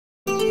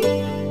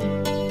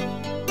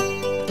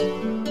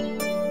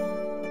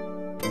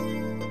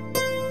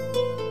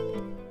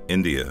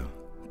India,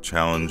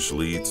 challenge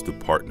leads to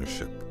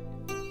partnership.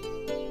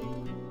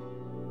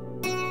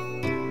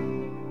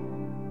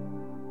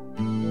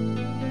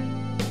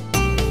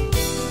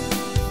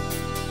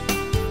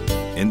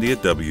 India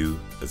W.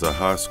 is a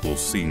high school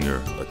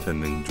senior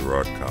attending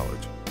Girard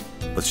College,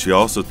 but she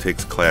also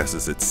takes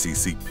classes at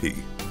CCP.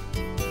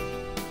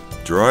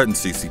 Girard and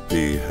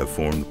CCP have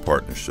formed a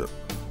partnership,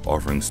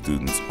 offering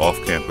students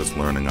off-campus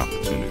learning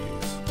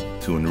opportunities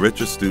to enrich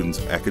a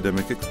student's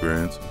academic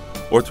experience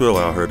or to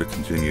allow her to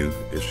continue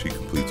if she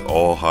completes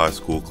all high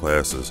school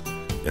classes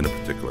in a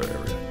particular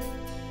area.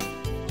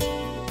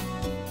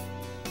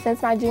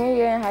 Since my junior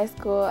year in high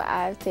school,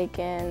 I've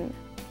taken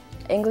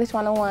English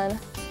 101,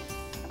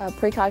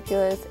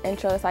 pre-calculus,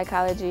 intro to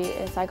psychology,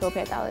 and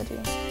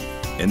psychopathology.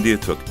 India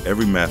took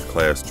every math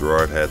class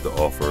Girard had to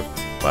offer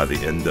by the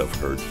end of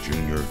her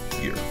junior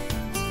year.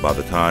 By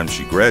the time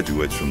she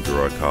graduates from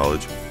Girard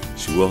College,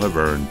 she will have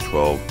earned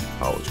 12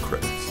 college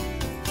credits.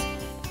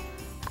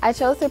 I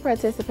chose to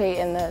participate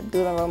in the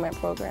dual enrollment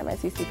program at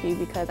CCP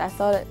because I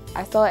saw it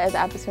as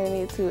an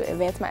opportunity to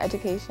advance my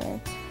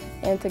education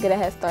and to get a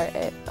head start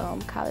at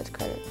college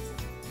credits.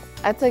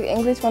 I took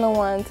English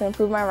 101 to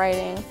improve my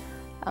writing.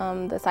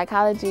 The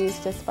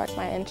psychologies just sparked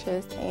my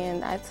interest,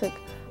 and I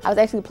was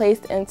actually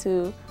placed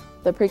into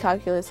the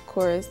pre-calculus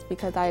course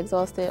because I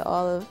exhausted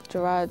all of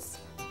Girard's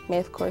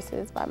math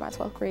courses by my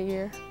 12th grade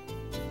year.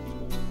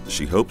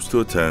 She hopes to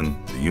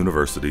attend the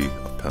University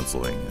of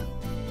Pennsylvania.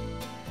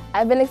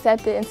 I've been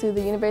accepted into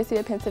the University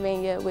of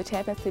Pennsylvania, which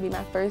happens to be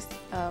my first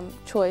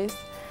choice,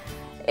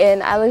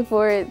 and I look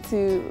forward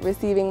to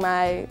receiving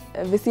a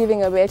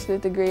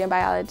bachelor's degree in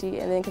biology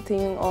and then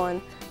continuing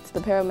on to the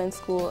Perelman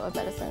School of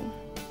Medicine.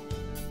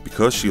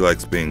 Because she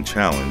likes being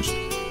challenged,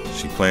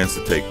 she plans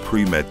to take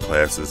pre-med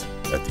classes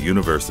at the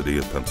University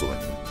of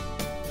Pennsylvania.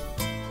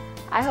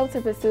 I hope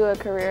to pursue a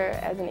career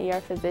as an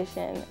ER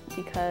physician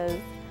because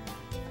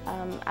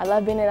I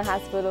love being in a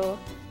hospital,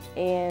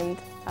 and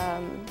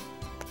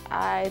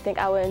I think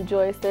I would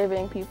enjoy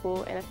serving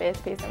people in a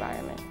fast-paced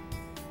environment.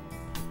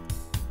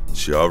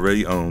 She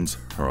already owns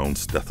her own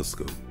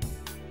stethoscope.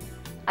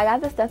 I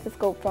got the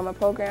stethoscope from a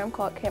program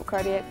called Camp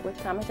Cardiac with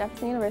Thomas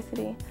Jefferson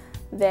University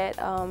that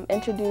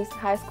introduced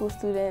high school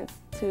students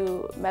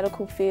to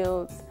medical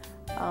fields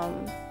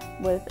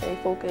with a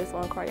focus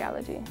on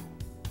cardiology.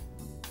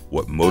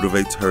 What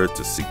motivates her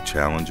to seek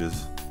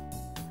challenges?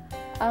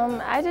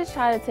 I just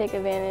try to take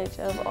advantage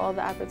of all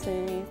the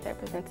opportunities that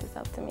present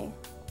itself to me.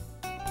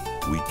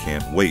 We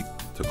can't wait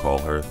to call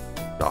her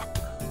Doctor.